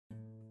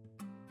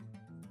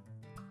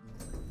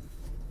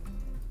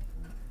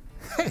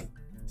Hey,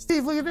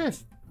 Steve, look at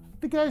this.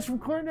 The guys from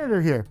CoreNet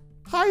are here.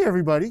 Hi,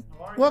 everybody.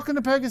 Welcome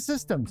to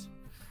Pegasystems.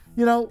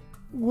 You know,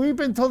 we've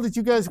been told that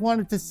you guys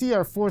wanted to see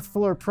our 4th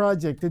floor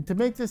project, and to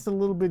make this a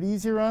little bit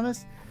easier on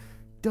us,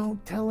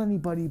 don't tell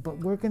anybody, but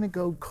we're going to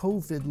go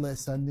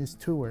COVID-less on this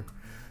tour.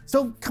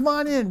 So come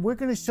on in. We're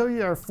going to show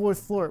you our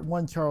 4th floor at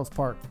 1 Charles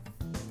Park.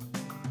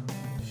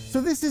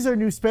 So this is our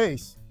new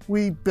space.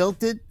 We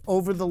built it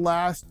over the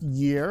last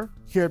year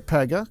here at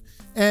Pega,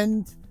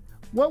 and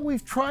what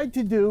we've tried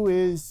to do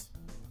is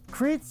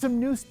create some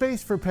new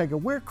space for Pega.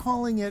 We're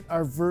calling it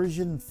our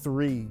version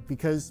 3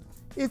 because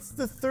it's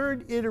the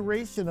 3rd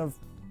iteration of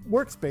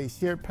Workspace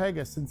here at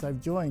Pega since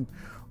I've joined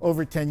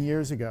over 10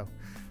 years ago.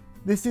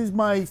 This is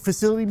my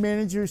facility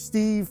manager,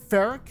 Steve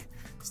Ferrick.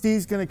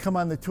 Steve's going to come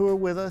on the tour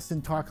with us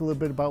and talk a little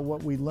bit about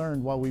what we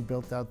learned while we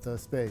built out the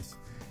space.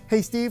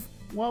 Hey, Steve,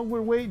 while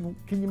we're waiting,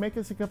 can you make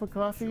us a cup of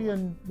coffee? Sure.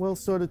 And we'll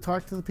sort of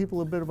talk to the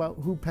people a bit about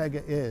who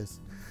Pega is.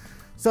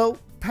 So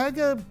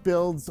Pega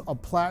builds a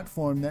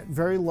platform that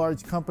very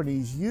large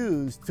companies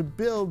use to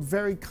build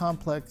very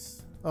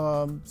complex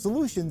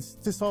solutions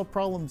to solve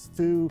problems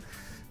to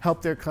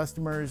help their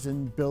customers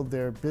and build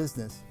their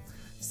business.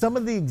 Some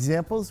of the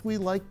examples we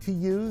like to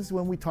use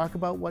when we talk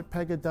about what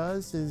Pega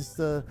does is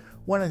the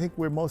one I think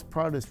we're most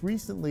proudest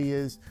recently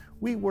is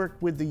we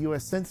worked with the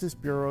US Census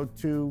Bureau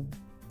to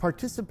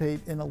participate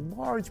in a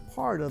large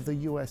part of the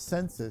US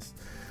Census.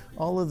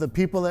 All of the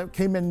people that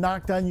came and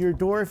knocked on your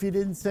door if you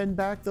didn't send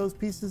back those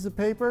pieces of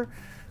paper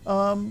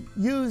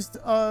used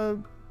a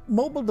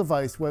mobile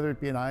device, whether it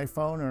be an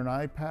iPhone or an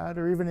iPad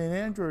or even an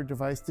Android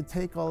device, to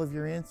take all of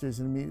your answers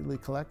and immediately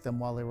collect them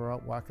while they were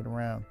out walking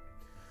around.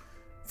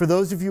 For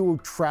those of you who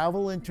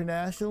travel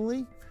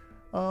internationally,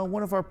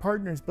 one of our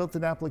partners built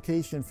an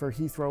application for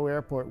Heathrow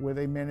Airport where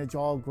they manage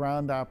all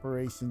ground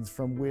operations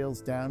from wheels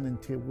down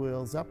into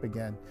wheels up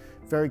again.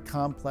 Very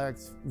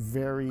complex,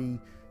 very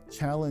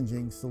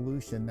challenging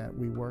solution that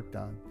we worked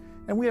on.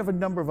 And we have a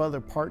number of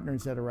other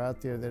partners that are out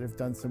there that have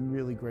done some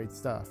really great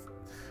stuff.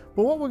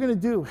 But what we're going to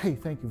do, hey,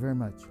 thank you very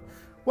much.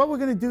 What we're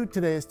going to do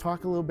today is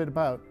talk a little bit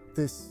about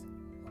this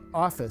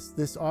office.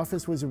 This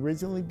office was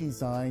originally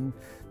designed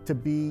to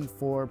be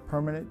for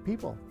permanent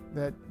people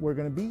that were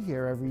going to be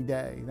here every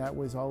day. That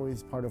was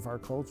always part of our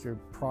culture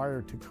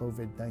prior to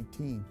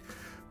COVID-19.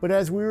 But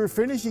as we were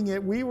finishing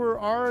it, we were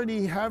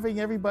already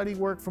having everybody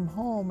work from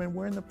home, and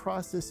we're in the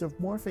process of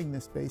morphing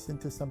this space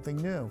into something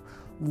new.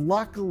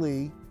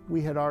 Luckily,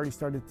 we had already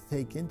started to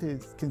take into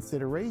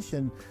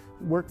consideration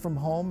work from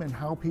home and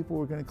how people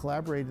were going to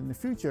collaborate in the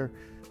future.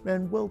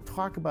 And we'll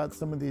talk about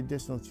some of the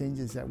additional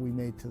changes that we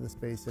made to the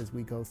space as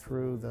we go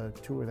through the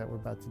tour that we're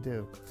about to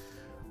do.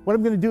 What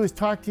I'm going to do is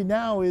talk to you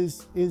now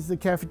is the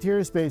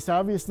cafeteria space.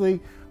 Obviously,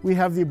 we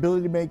have the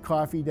ability to make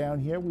coffee down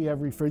here. We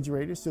have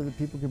refrigerators so that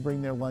people can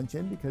bring their lunch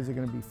in because they're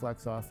going to be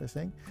flex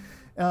officing.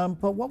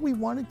 But what we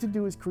wanted to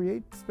do is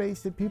create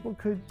space that people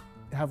could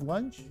have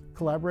lunch,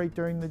 collaborate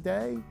during the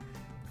day,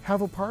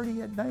 have a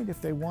party at night if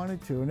they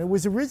wanted to. And it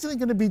was originally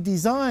going to be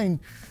designed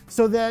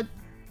so that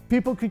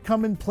people could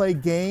come and play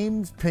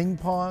games, ping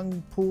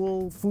pong,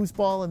 pool,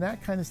 foosball, and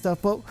that kind of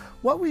stuff. But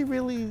what we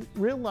really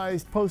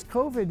realized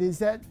post-COVID is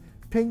that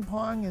ping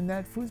pong and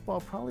that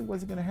foosball probably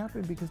wasn't going to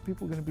happen because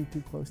people were going to be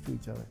too close to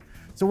each other.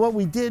 So what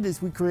we did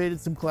is we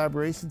created some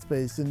collaboration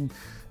space. And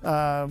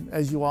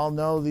as you all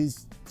know,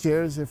 these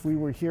chairs, if we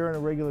were here on a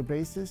regular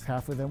basis,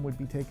 half of them would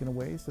be taken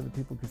away so that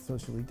people could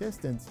socially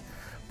distance.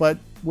 But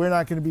we're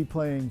not going to be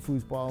playing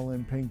foosball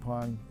and ping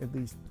pong, at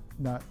least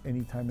not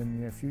anytime in the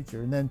near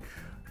future. And then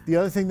the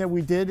other thing that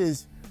we did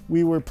is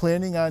we were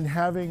planning on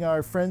having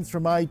our friends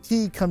from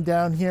IT come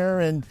down here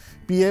and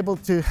be able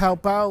to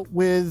help out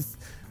with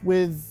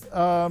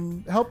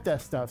help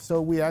desk stuff. So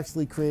we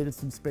actually created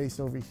some space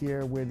over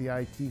here where the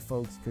IT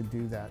folks could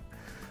do that.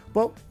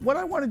 But what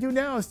I want to do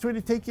now is try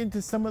to take you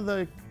into some of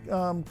the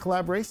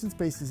collaboration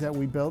spaces that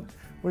we built.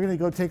 We're going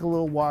to go take a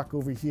little walk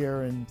over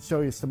here and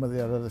show you some of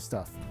that other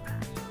stuff.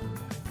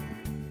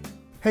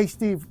 Hey,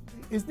 Steve,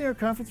 isn't there a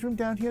conference room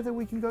down here that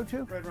we can go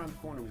to? Right around the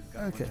corner we've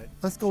got Okay, one.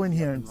 let's go in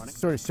here and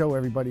sort of show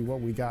everybody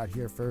what we got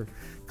here for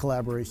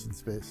collaboration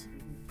space.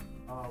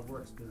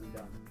 Works busy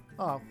down.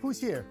 Oh,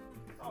 who's here?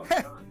 Oh,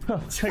 Hey,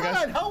 John.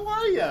 John, how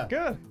are you?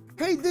 Good.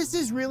 Hey, this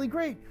is really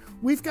great.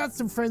 We've got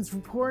some friends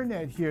from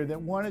CoreNet here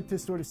that wanted to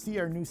sort of see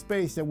our new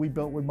space that we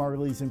built with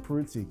Marlies and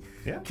Peruzzi.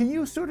 Yeah. Can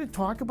you sort of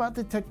talk about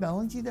the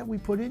technology that we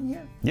put in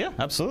here? Yeah,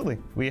 absolutely.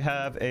 We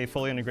have a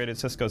fully integrated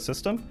Cisco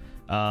system.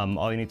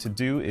 All you need to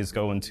do is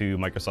go into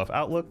Microsoft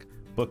Outlook,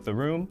 book the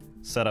room,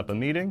 set up a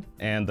meeting,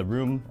 and the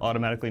room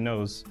automatically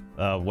knows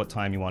what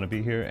time you want to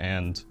be here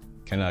and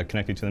can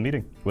connect you to the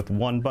meeting with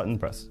one button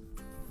press.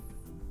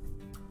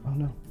 Oh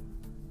no.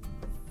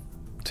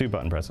 2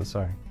 button presses,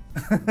 sorry.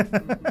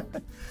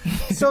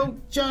 So,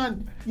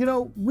 John, you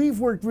know, we've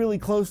worked really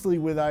closely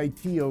with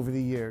IT over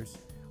the years.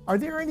 Are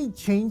there any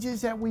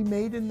changes that we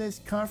made in this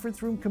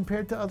conference room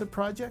compared to other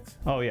projects?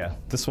 Oh yeah,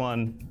 this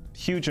one,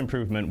 huge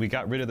improvement. We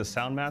got rid of the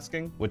sound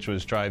masking, which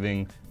was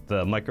driving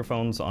the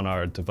microphones on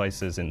our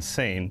devices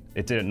insane.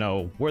 It didn't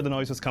know where the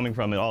noise was coming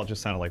from. It all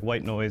just sounded like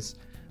white noise.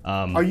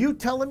 Are you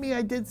telling me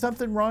I did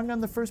something wrong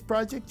on the first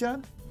project,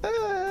 John?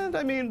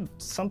 I mean,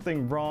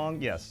 something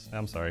wrong. Yes,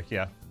 I'm sorry.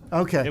 Yeah.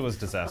 Okay. It was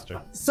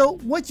disaster. So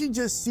what you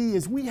just see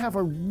is we have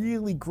a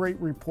really great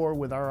rapport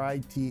with our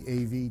IT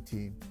AV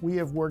team. We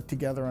have worked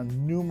together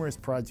on numerous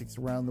projects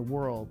around the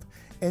world.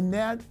 And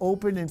that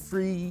open and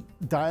free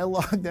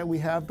dialogue that we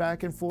have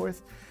back and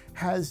forth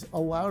has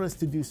allowed us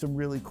to do some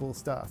really cool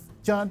stuff.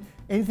 John,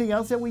 anything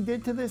else that we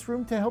did to this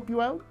room to help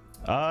you out?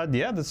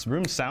 Yeah, this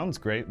room sounds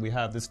great. We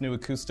have this new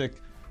acoustic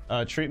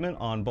treatment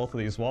on both of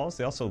these walls.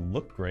 They also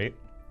look great.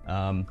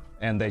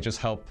 And they just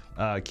help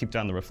keep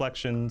down the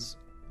reflections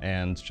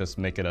and just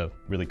make it a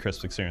really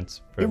crisp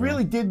experience for everyone. It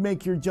really did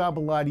make your job a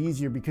lot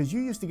easier because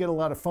you used to get a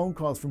lot of phone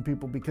calls from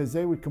people because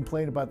they would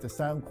complain about the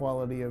sound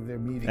quality of their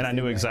meetings. And I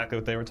knew exactly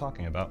what they were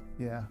talking about.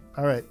 Yeah,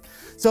 all right.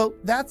 So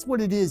that's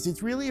what it is.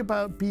 It's really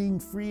about being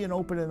free and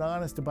open and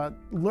honest about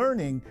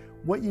learning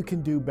what you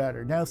can do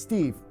better. Now,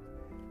 Steve,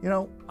 you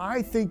know,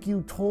 I think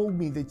you told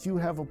me that you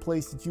have a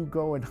place that you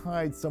go and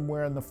hide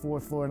somewhere on the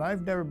 4th floor, and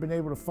I've never been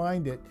able to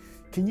find it.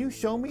 Can you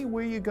show me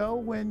where you go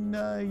when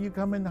you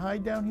come and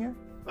hide down here?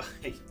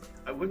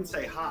 I wouldn't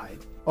say hide.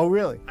 Oh,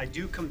 really? I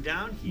do come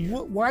down here.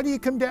 Why do you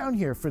come down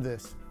here for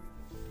this?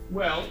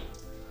 Well,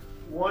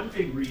 one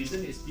big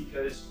reason is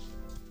because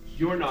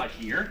you're not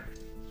here,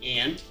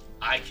 and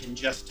I can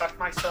just tuck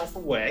myself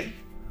away.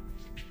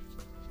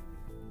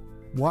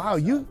 Wow,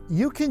 you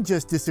can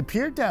just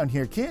disappear down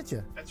here, can't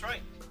you? That's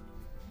right.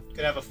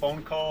 Could have a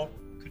phone call,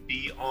 could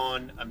be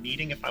on a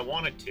meeting if I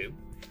wanted to.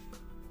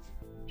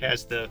 It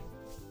has the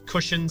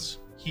cushions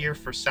here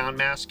for sound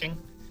masking.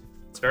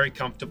 It's very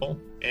comfortable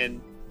and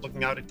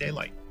looking out at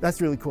daylight. That's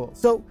really cool.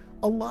 So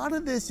a lot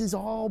of this is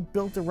all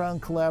built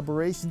around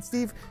collaboration.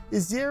 Steve,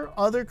 is there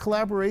other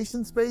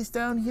collaboration space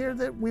down here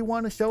that we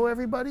want to show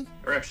everybody?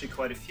 There are actually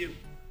quite a few.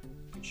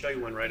 I can show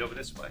you one right over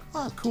this way.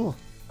 Oh, cool.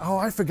 Oh,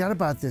 I forgot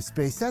about this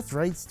space. That's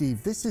right,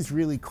 Steve. This is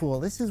really cool.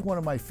 This is one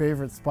of my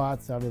favorite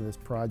spots out of this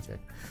project.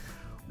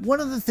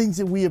 One of the things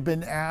that we have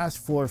been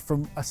asked for,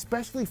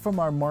 especially from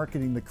our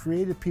marketing, the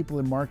creative people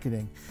in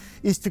marketing,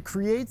 is to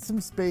create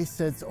some space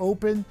that's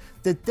open,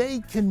 that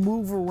they can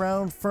move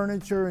around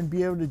furniture and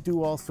be able to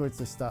do all sorts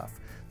of stuff.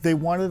 They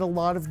wanted a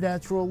lot of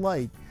natural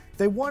light.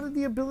 They wanted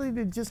the ability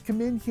to just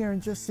come in here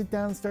and just sit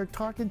down and start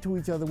talking to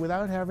each other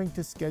without having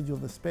to schedule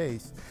the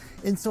space.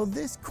 And so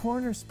this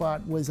corner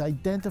spot was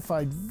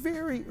identified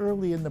very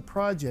early in the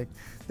project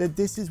that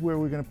this is where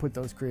we're going to put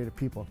those creative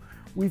people.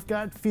 We've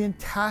got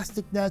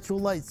fantastic natural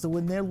light, so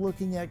when they're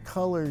looking at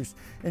colors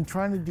and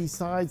trying to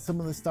decide some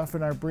of the stuff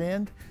in our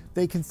brand,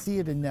 they can see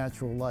it in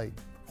natural light.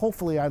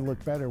 Hopefully I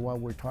look better while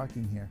we're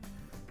talking here.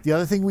 The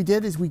other thing we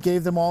did is we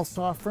gave them all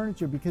soft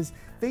furniture because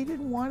they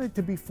didn't want it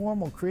to be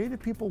formal. Creative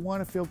people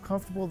want to feel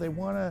comfortable. They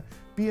want to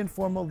be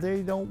informal.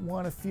 They don't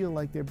want to feel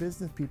like they're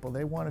business people.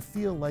 They want to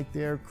feel like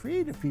they're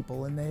creative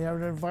people, and they have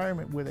an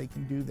environment where they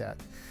can do that.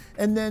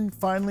 And then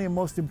finally, and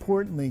most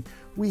importantly,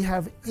 we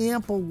have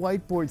ample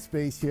whiteboard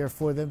space here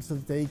for them so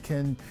that they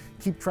can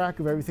keep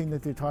track of everything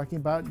that they're talking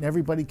about, and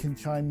everybody can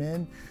chime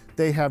in.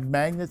 They have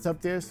magnets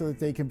up there so that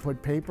they can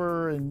put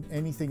paper and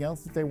anything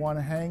else that they want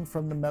to hang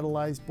from the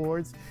metallized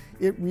boards.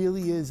 It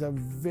really is a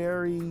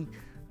very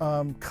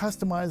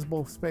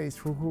customizable space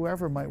for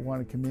whoever might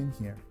want to come in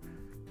here.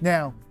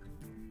 Now,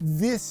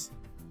 this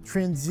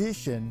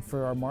transition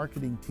for our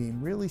marketing team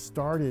really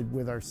started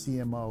with our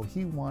CMO.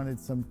 He wanted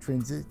some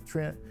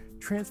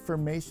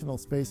transformational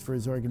space for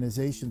his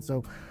organization.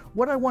 So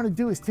what I want to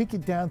do is take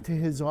it down to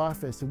his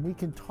office, and we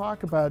can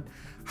talk about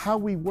how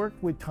we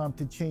worked with Tom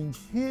to change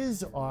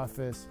his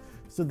office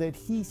so that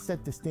he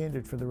set the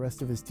standard for the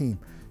rest of his team.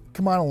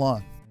 Come on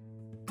along.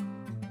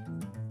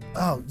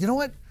 Oh, you know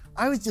what?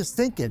 I was just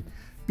thinking,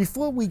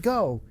 before we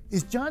go,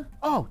 is John?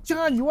 Oh,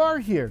 John, you are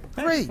here.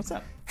 Hey, great. what's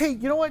up? Hey,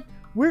 you know what?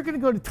 We're going to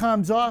go to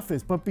Tom's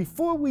office, but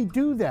before we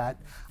do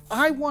that,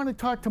 I want to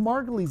talk to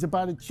Margulies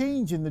about a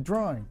change in the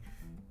drawing.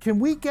 Can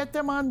we get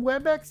them on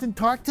WebEx and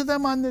talk to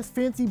them on this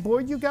fancy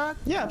board you got?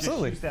 Yeah,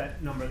 absolutely. Just use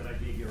that number that I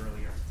gave you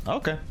earlier.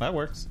 Okay, that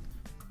works.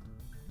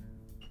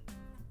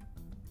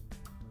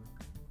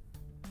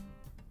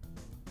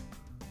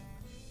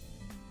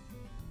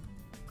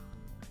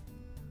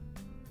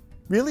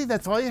 Really?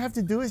 That's all you have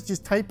to do is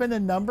just type in a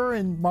number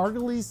and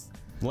Margulies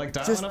Like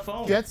dial just on a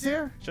phone. gets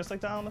here? Just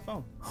like dial on the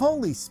phone.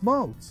 Holy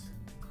smokes.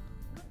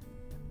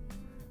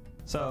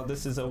 So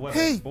this is a WebEx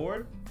Hey.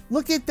 board.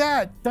 Look at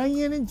that.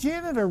 Diane and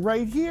Janet are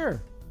right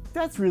here.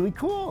 That's really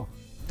cool.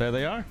 There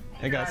they are.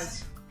 Hey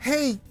guys.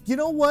 Hey, you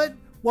know what?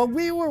 While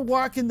we were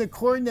walking the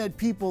CoreNet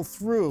people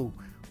through,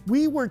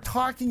 we were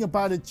talking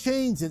about a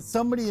change that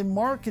somebody in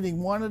marketing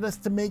wanted us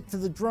to make to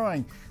the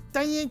drawing.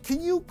 Diane, can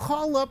you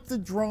call up the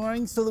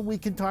drawing so that we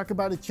can talk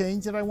about a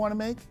change that I want to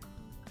make?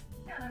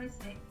 Yeah, let me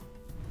see.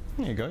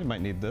 There you go. You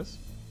might need this.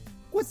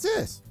 What's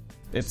this?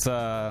 It's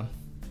a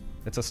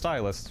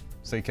stylus,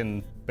 so you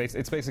can.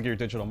 It's basically your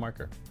digital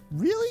marker.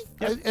 Really?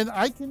 Yep. And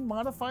I can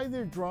modify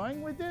their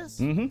drawing with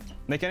this? Mm-hmm.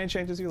 Make any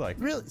changes you like.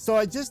 Really? So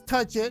I just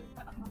touch it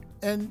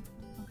and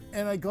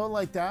I go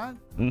like that?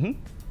 Mm-hmm.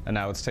 and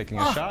now it's taking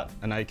a shot,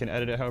 and now you can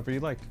edit it however you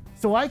like.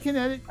 So I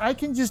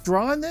can just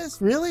draw on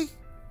this, really?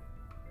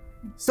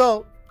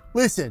 So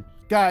listen,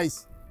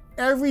 guys,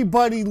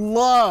 everybody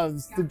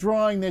loves the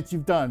drawing that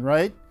you've done,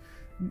 right?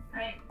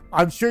 Right.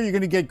 I'm sure you're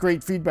going to get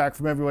great feedback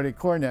from everybody at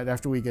CoreNet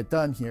after we get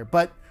done here.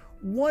 But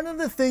one of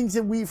the things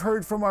that we've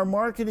heard from our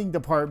marketing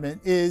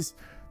department is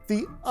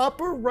the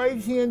upper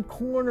right-hand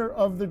corner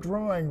of the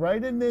drawing,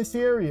 right in this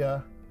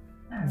area,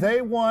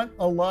 they want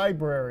a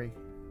library.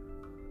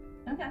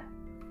 Okay.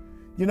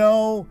 You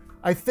know,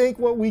 I think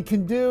what we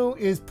can do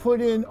is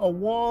put in a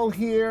wall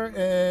here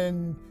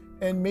and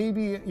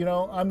maybe, you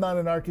know, I'm not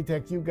an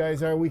architect, you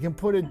guys are, we can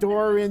put a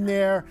door in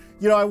there.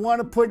 You know, I want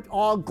to put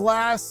all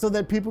glass so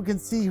that people can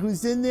see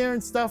who's in there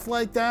and stuff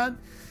like that.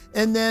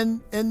 And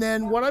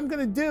then what I'm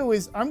going to do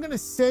is I'm going to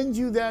send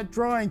you that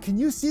drawing. Can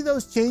you see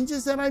those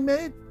changes that I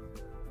made?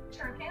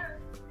 Sure can.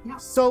 Yeah.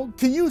 So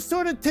can you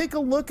sort of take a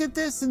look at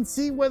this and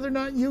see whether or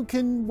not you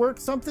can work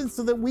something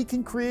so that we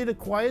can create a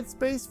quiet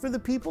space for the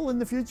people in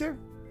the future?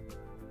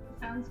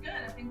 Sounds good.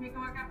 I think we can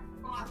work out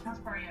options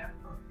for you.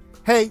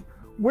 Hey,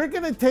 we're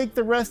going to take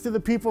the rest of the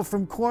people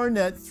from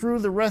CoreNet through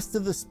the rest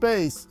of the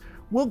space.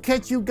 We'll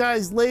catch you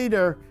guys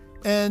later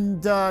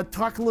and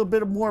talk a little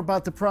bit more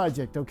about the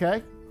project,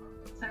 okay?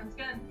 Sounds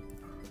good.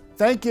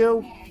 Thank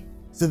you.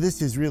 So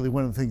this is really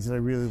one of the things that I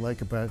really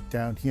like about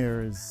down here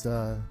is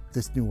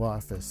this new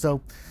office.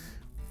 So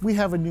we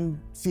have a new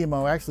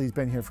CMO. Actually, he's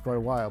been here for quite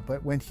a while,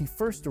 but when he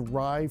first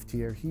arrived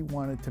here, he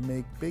wanted to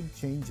make big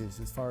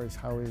changes as far as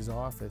how his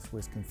office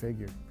was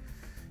configured.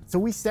 So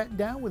we sat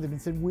down with him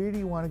and said, where do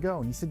you want to go?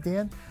 And he said,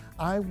 Dan,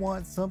 I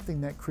want something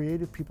that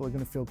creative people are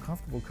going to feel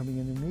comfortable coming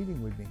in and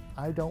meeting with me.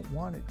 I don't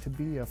want it to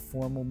be a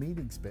formal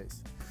meeting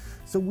space.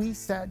 So we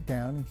sat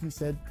down and he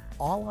said,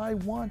 all I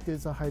want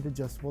is a height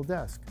adjustable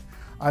desk.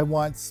 I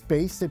want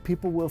space that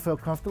people will feel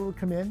comfortable to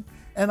come in,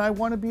 and I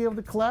want to be able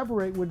to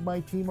collaborate with my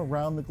team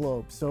around the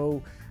globe.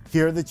 So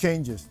here are the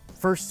changes.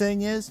 First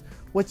thing is,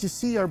 what you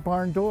see are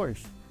barn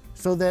doors,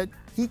 so that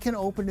he can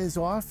open his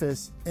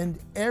office and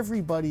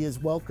everybody is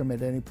welcome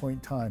at any point in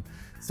time.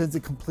 Sends a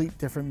complete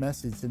different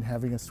message than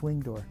having a swing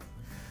door.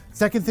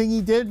 Second thing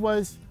he did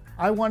was,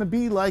 I want to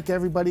be like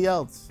everybody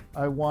else.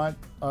 I want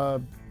a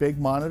big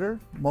monitor.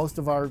 Most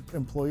of our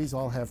employees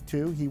all have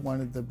two. He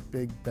wanted the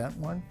big bent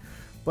one.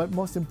 But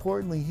most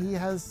importantly, he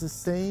has the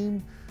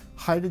same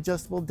height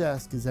adjustable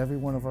desk as every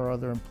one of our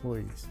other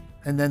employees.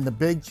 And then the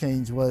big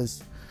change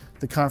was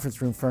the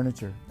conference room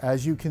furniture.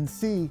 As you can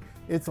see,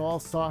 it's all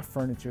soft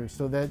furniture,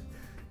 so that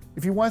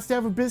if he wants to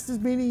have a business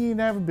meeting, he can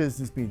have a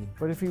business meeting.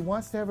 But if he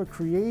wants to have a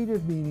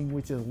creative meeting,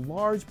 which a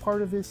large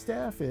part of his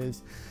staff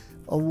is,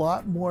 a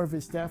lot more of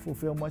his staff will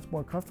feel much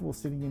more comfortable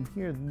sitting in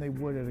here than they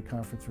would at a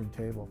conference room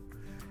table.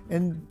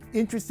 And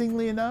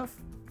interestingly enough,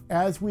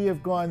 as we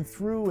have gone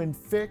through and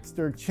fixed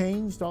or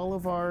changed all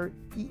of our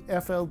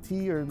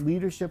FLT or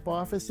leadership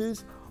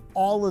offices,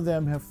 all of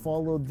them have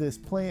followed this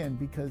plan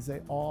because they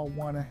all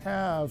want to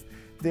have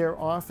their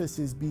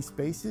offices be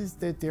spaces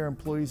that their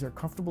employees are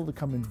comfortable to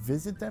come and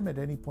visit them at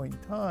any point in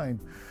time.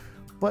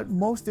 But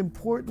most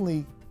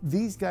importantly,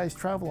 these guys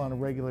travel on a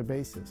regular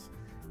basis,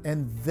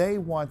 and they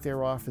want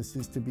their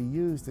offices to be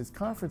used as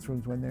conference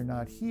rooms when they're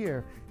not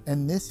here.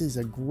 And this is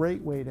a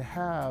great way to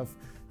have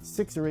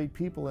 6 or 8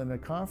 people in a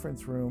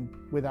conference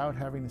room without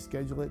having to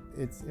schedule it.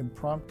 It's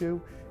impromptu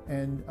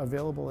and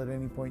available at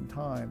any point in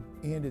time,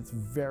 and it's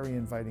very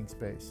inviting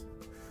space.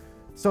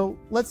 So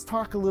let's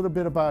talk a little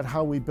bit about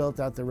how we built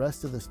out the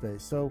rest of the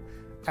space. So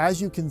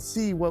as you can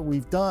see, what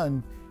we've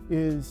done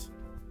is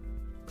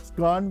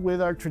gone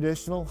with our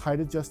traditional height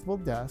adjustable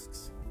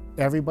desks.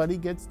 Everybody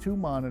gets 2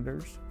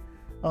 monitors.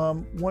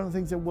 One of the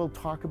things that we'll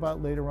talk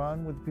about later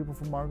on with the people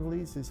from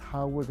Margulies is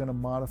how we're going to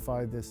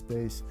modify this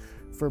space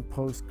for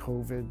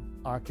post-COVID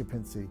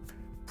occupancy.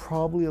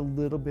 Probably a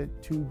little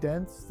bit too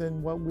dense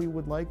than what we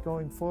would like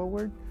going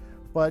forward,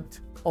 but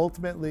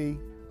ultimately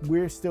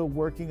we're still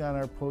working on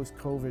our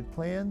post-COVID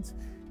plans,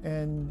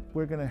 and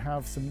we're going to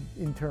have some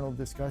internal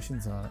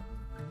discussions on it.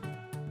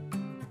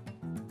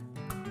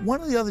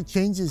 One of the other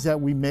changes that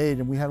we made,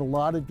 and we had a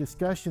lot of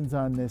discussions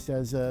on this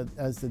as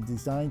the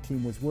design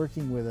team was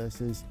working with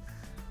us, is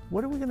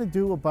what are we going to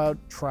do about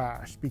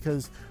trash?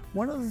 Because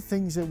one of the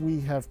things that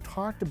we have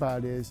talked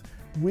about is,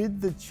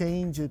 with the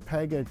change at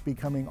Pega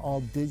becoming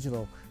all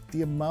digital,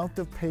 the amount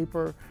of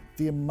paper,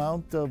 the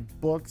amount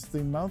of books, the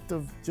amount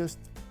of just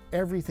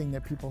everything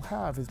that people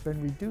have has been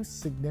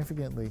reduced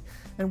significantly.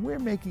 And we're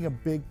making a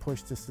big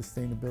push to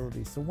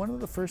sustainability. So one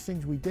of the first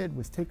things we did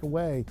was take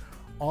away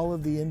all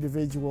of the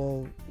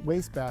individual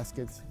waste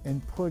baskets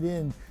and put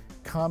in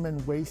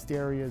common waste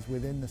areas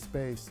within the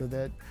space, so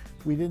that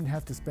we didn't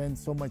have to spend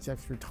so much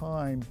extra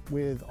time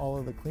with all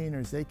of the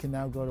cleaners. They can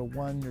now go to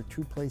 1 or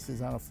 2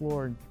 places on a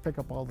floor and pick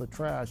up all the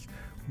trash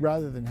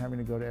rather than having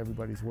to go to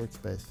everybody's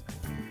workspace.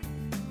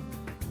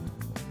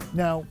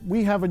 Now,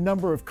 we have a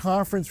number of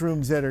conference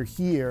rooms that are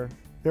here.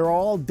 They're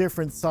all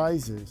different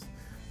sizes,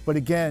 but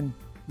again,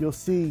 you'll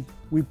see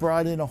we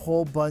brought in a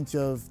whole bunch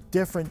of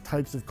different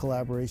types of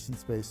collaboration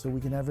space. So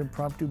we can have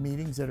impromptu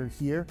meetings that are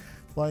here.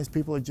 As long as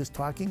people are just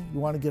talking, you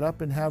want to get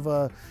up and have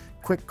a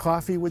quick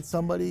coffee with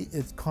somebody,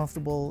 it's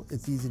comfortable,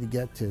 it's easy to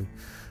get to.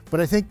 But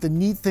I think the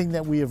neat thing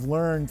that we have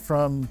learned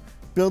from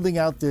building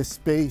out this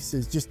space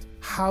is just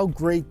how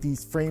great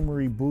these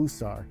Framery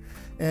booths are.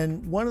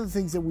 And one of the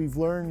things that we've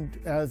learned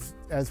as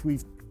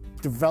we've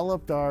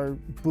developed our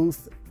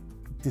booth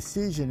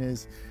decision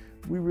is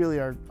we really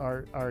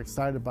are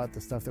excited about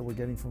the stuff that we're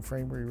getting from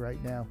Framery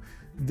right now.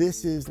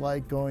 This is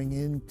like going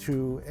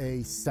into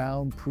a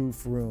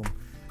soundproof room.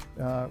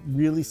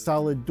 Really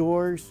solid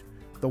doors.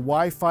 The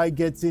Wi-Fi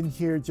gets in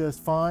here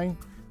just fine.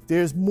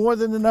 There's more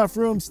than enough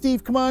room.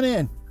 Steve, come on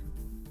in.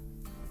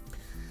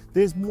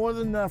 There's more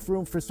than enough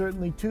room for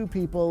certainly 2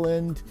 people,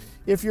 and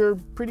if you're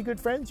pretty good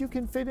friends, you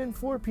can fit in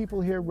 4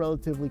 people here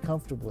relatively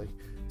comfortably.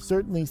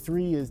 Certainly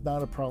 3 is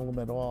not a problem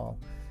at all.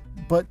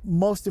 But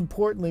most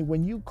importantly,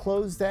 when you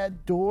close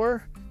that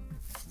door,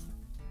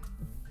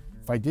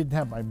 if I didn't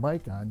have my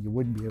mic on, you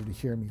wouldn't be able to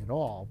hear me at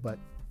all, but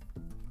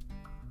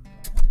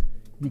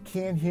you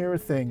can't hear a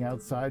thing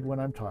outside when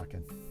I'm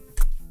talking.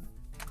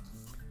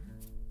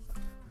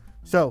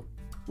 So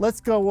let's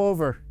go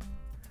over.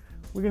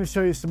 We're going to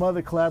show you some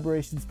other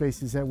collaboration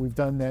spaces that we've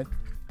done that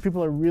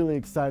people are really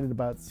excited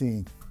about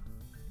seeing.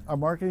 Our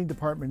marketing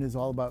department is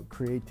all about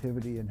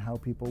creativity and how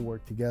people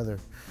work together.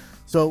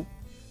 So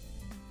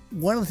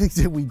one of the things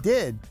that we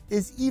did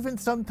is even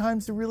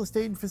sometimes the real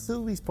estate and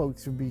facilities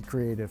folks would be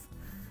creative.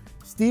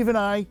 Steve and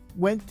I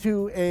went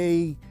to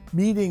a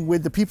meeting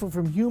with the people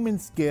from Human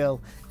Scale,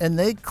 and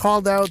they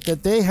called out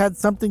that they had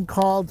something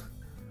called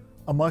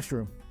a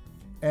mushroom.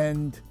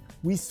 And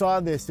we saw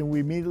this and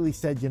we immediately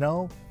said, you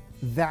know,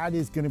 that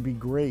is going to be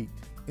great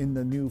in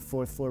the new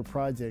 4th floor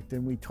project.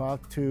 And we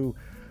talked to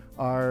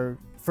our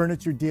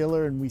furniture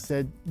dealer and we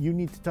said, you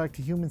need to talk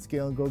to Human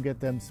Scale and go get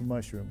them some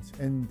mushrooms.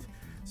 And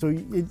so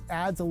it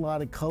adds a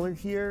lot of color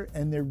here,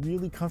 and they're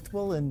really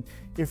comfortable. And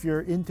if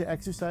you're into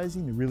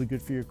exercising, they're really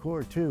good for your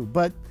core too.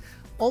 But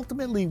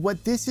ultimately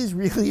what this is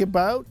really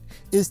about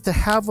is to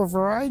have a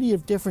variety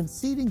of different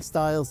seating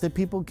styles that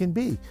people can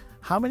be.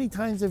 How many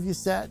times have you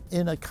sat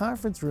in a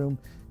conference room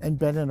and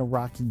been in a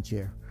rocking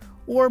chair?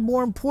 Or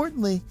more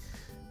importantly,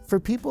 for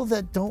people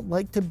that don't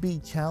like to be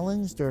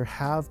challenged or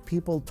have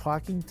people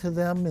talking to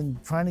them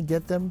and trying to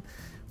get them,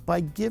 by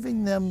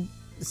giving them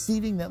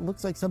seating that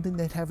looks like something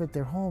they'd have at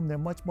their home, they're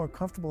much more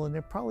comfortable and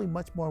they're probably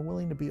much more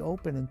willing to be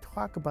open and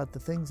talk about the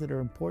things that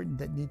are important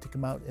that need to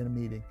come out in a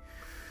meeting.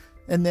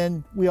 And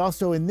then we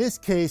also, in this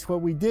case,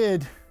 what we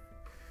did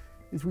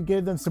is we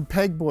gave them some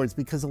pegboards,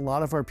 because a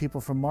lot of our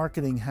people from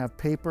marketing have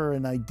paper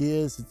and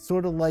ideas. It's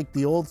sort of like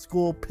the old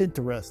school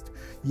Pinterest.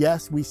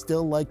 Yes, we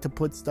still like to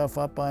put stuff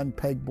up on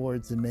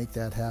pegboards and make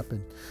that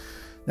happen.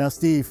 Now,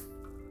 Steve,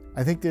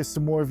 I think there's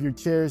some more of your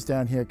chairs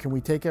down here. Can we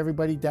take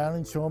everybody down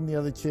and show them the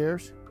other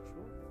chairs?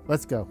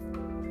 Let's go.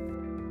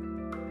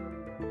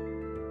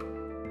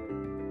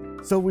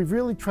 So we've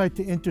really tried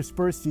to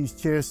intersperse these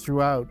chairs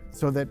throughout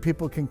so that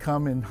people can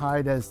come and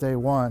hide as they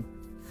want.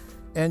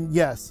 And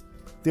yes,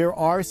 there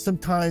are some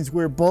times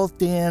where both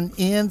Dan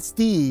and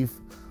Steve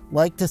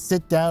like to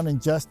sit down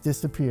and just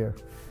disappear.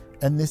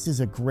 And this is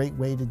a great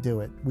way to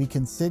do it. We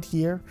can sit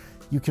here,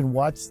 you can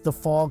watch the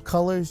fall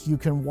colors, you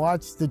can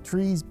watch the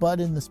trees bud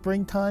in the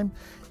springtime,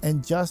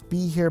 and just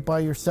be here by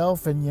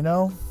yourself. And you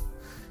know,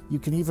 you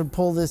can even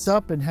pull this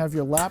up and have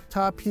your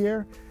laptop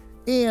here.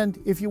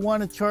 And if you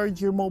want to charge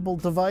your mobile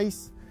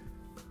device,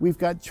 we've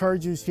got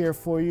chargers here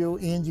for you,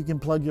 and you can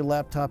plug your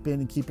laptop in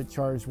and keep it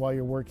charged while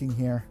you're working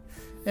here.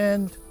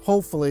 And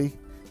hopefully,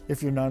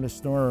 if you're not a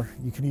snorer,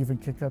 you can even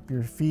kick up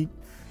your feet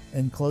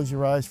and close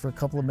your eyes for a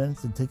couple of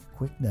minutes and take a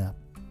quick nap.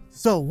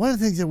 So one of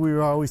the things that we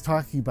were always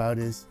talking about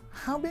is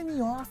how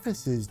many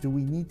offices do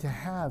we need to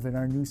have in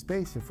our new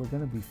space if we're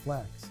going to be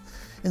flex?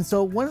 And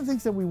so one of the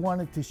things that we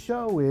wanted to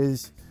show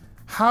is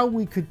how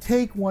we could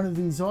take one of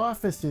these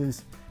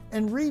offices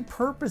and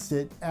repurpose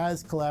it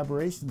as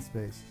collaboration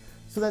space.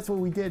 So that's what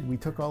we did. We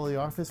took all the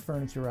office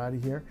furniture out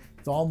of here.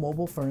 It's all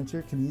mobile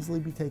furniture, can easily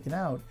be taken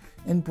out,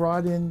 and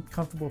brought in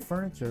comfortable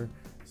furniture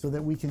so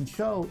that we can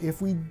show,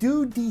 if we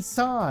do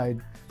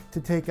decide to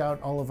take out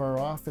all of our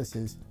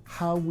offices,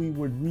 how we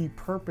would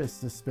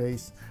repurpose the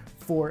space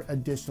for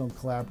additional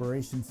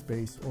collaboration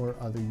space or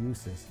other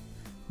uses.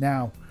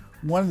 Now,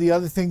 one of the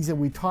other things that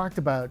we talked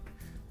about,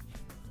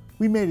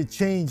 we made a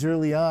change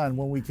early on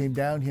when we came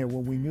down here,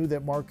 when we knew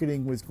that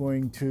marketing was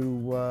going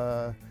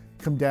to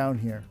come down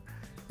here.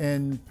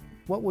 And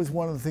what was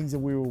one of the things that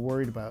we were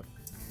worried about?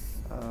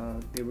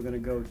 They were going to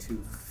go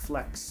to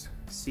flex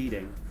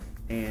seating,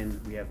 and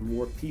we have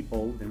more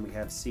people than we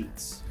have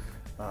seats.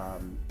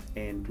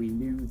 And we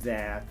knew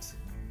that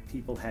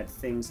people had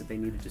things that they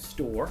needed to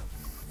store,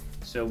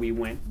 so we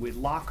went with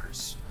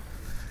lockers.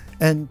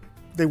 And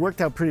they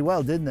worked out pretty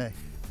well, didn't they?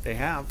 They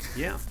have,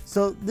 yeah.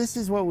 So this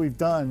is what we've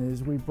done,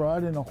 is we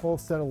brought in a whole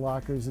set of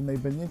lockers, and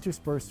they've been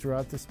interspersed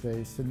throughout the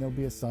space, and they'll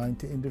be assigned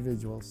to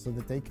individuals so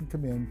that they can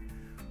come in,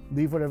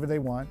 leave whatever they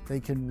want.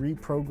 They can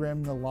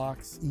reprogram the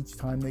locks each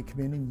time they come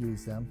in and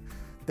use them.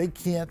 They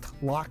can't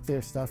lock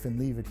their stuff and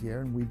leave it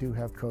here, and we do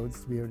have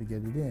codes to be able to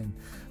get it in.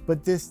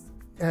 But this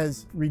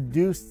has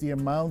reduced the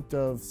amount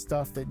of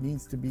stuff that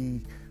needs to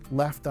be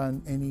left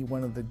on any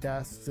one of the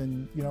desks.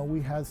 And you know, we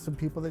have some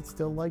people that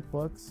still like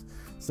books.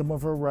 Some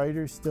of our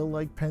writers still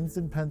like pens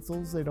and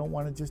pencils. They don't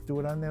want to just do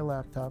it on their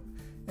laptop.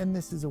 And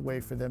this is a way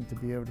for them to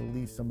be able to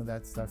leave some of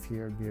that stuff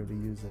here and be able to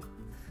use it.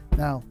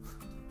 Now,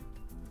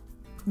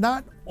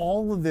 not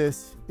all of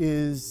this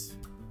is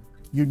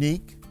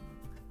unique.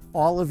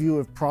 All of you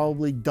have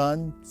probably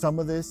done some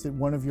of this at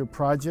one of your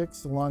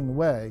projects along the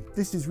way.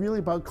 This is really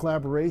about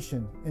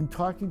collaboration and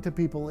talking to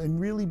people and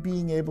really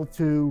being able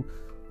to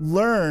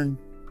learn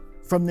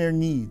from their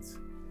needs.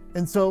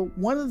 And so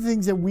one of the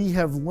things that we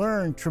have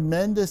learned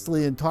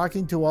tremendously in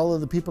talking to all of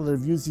the people that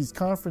have used these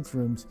conference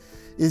rooms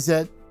is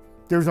that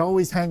there's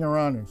always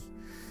hanger-oners.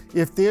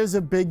 If there's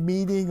a big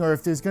meeting or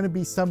if there's going to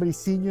be somebody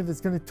senior that's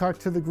going to talk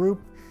to the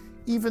group,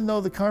 even though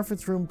the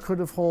conference room could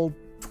have held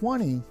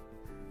 20,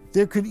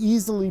 there could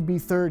easily be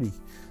 30.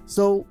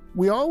 So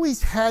we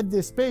always had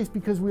this space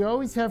because we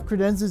always have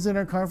credenzas in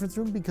our conference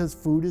room because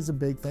food is a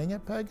big thing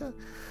at Pega.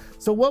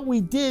 So what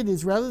we did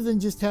is rather than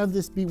just have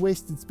this be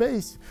wasted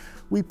space,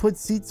 we put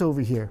seats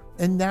over here.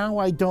 And now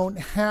I don't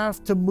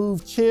have to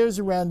move chairs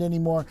around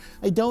anymore.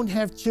 I don't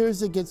have chairs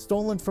that get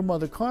stolen from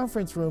other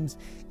conference rooms.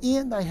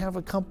 And I have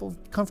a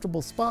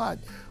comfortable spot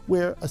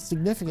where a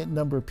significant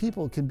number of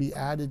people can be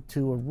added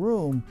to a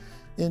room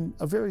in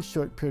a very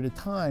short period of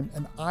time,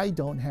 and I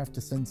don't have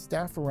to send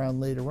staff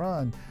around later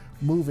on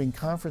moving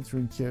conference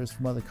room chairs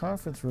from other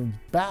conference rooms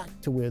back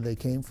to where they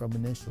came from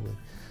initially.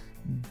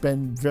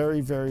 Been very,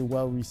 very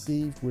well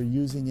received. We're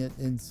using it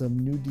in some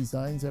new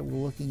designs that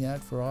we're looking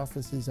at for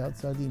offices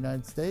outside the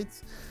United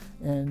States,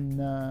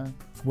 and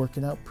it's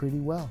working out pretty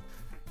well.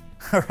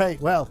 All right,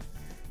 well,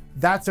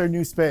 that's our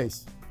new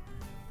space.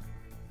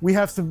 We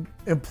have some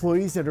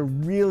employees that are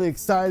really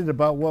excited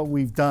about what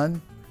we've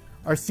done.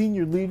 Our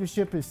senior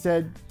leadership has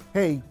said,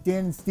 hey,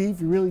 Dan and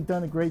Steve, you've really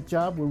done a great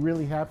job. We're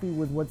really happy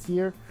with what's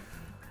here.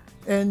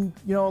 And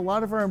you know, a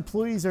lot of our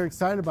employees are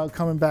excited about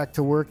coming back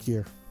to work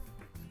here.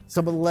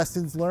 Some of the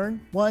lessons learned: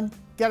 one,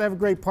 gotta have a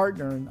great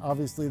partner. And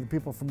obviously the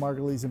people from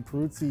Margulies and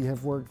Peruzzi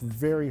have worked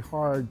very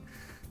hard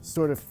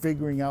sort of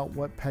figuring out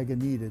what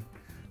Pega needed.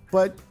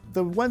 But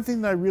the one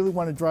thing that I really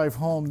want to drive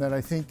home that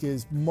I think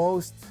is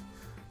most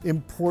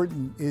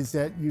important is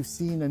that you've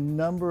seen a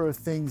number of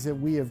things that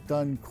we have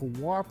done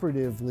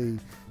cooperatively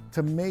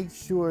to make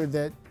sure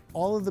that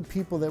all of the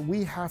people that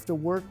we have to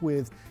work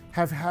with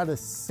have had a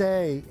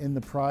say in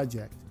the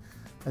project.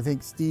 I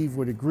think Steve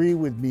would agree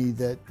with me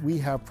that we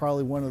have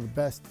probably one of the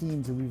best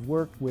teams that we've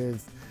worked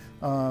with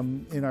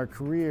in our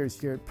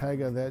careers here at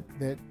Pega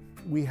that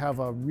we have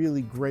a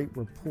really great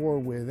rapport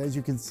with, as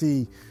you can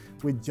see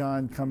with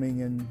John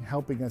coming and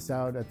helping us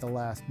out at the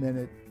last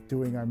minute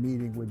doing our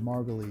meeting with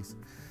Margulies.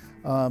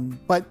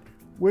 But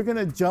we're going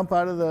to jump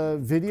out of the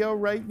video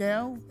right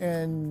now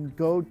and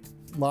go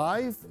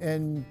live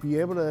and be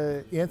able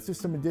to answer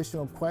some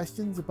additional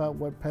questions about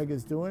what Pega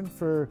is doing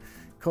for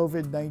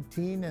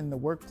COVID-19 and the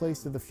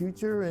workplace of the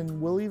future.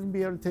 And we'll even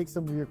be able to take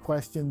some of your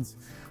questions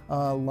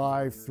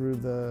live through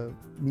the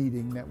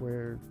meeting that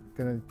we're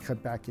going to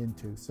cut back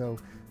into. So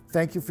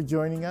thank you for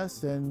joining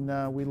us,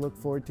 and we look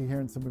forward to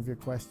hearing some of your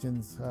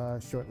questions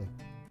shortly.